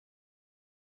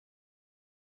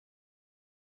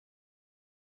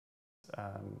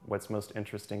What's most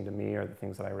interesting to me, or the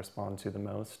things that I respond to the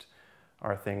most,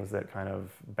 are things that kind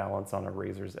of balance on a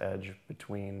razor's edge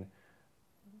between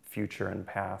future and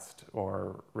past,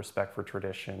 or respect for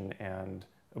tradition and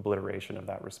obliteration of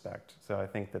that respect. So I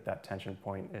think that that tension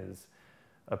point is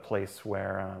a place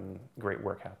where great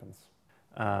work happens.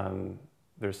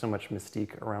 There's so much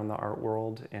mystique around the art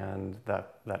world, and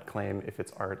that claim, if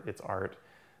it's art,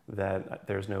 that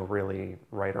there's no really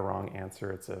right or wrong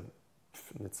answer. It's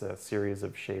a series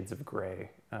of shades of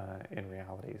gray in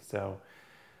reality. So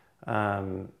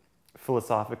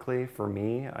philosophically, for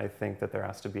me, I think that there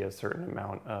has to be a certain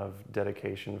amount of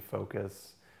dedication,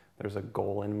 focus. There's a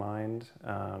goal in mind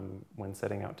when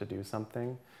setting out to do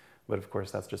something. But of course,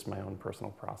 that's just my own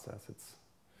personal process. It's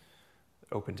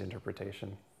open to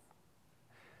interpretation.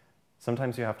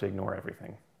 Sometimes you have to ignore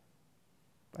everything.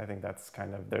 I think that's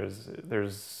kind of,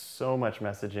 there's so much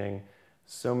messaging,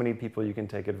 so many people you can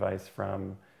take advice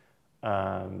from.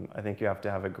 I think you have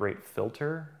to have a great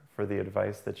filter for the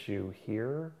advice that you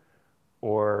hear,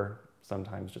 or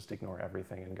sometimes just ignore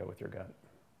everything and go with your gut.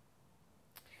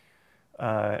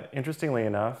 Interestingly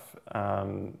enough, a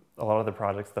lot of the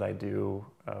projects that I do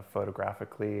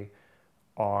photographically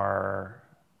are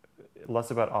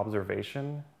less about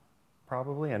observation,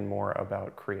 probably, and more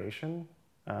about creation.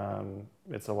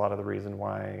 It's a lot of the reason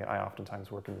why I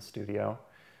oftentimes work in the studio,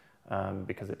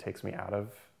 because it takes me out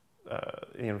of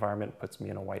the environment, puts me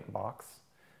in a white box.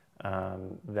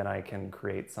 Then I can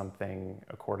create something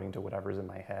according to whatever's in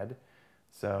my head.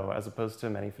 So as opposed to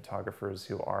many photographers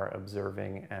who are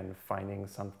observing and finding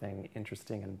something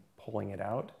interesting and pulling it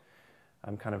out,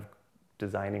 I'm kind of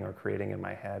designing or creating in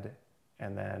my head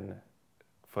and then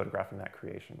photographing that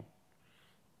creation.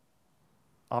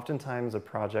 Oftentimes a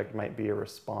project might be a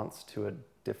response to a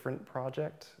different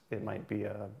project. It might be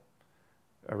a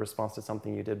response to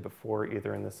something you did before,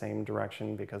 either in the same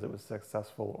direction because it was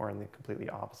successful, or in the completely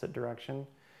opposite direction.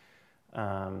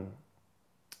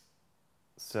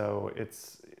 So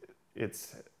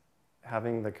it's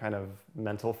having the kind of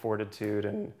mental fortitude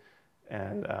and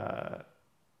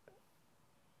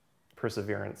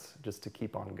perseverance just to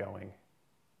keep on going.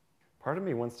 Part of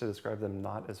me wants to describe them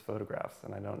not as photographs,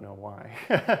 and I don't know why.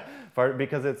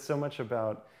 Because it's so much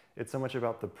about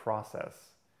the process,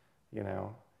 you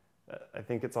know. I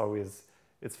think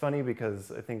it's funny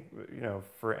because I think, you know,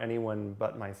 for anyone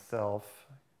but myself,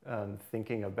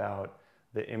 thinking about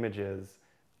the images,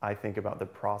 I think about the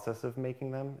process of making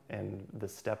them and the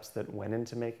steps that went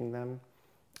into making them.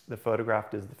 The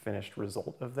photograph is the finished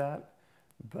result of that,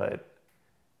 but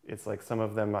it's like some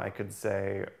of them I could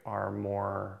say are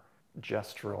more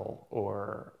gestural,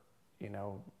 or, you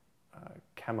know,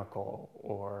 chemical,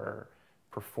 or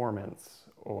performance,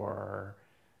 or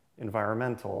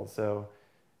environmental. So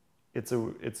it's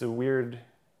a weird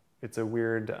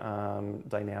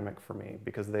dynamic for me,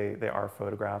 because they are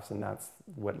photographs and that's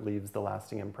what leaves the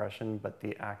lasting impression, but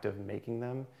the act of making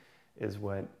them is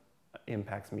what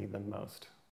impacts me the most.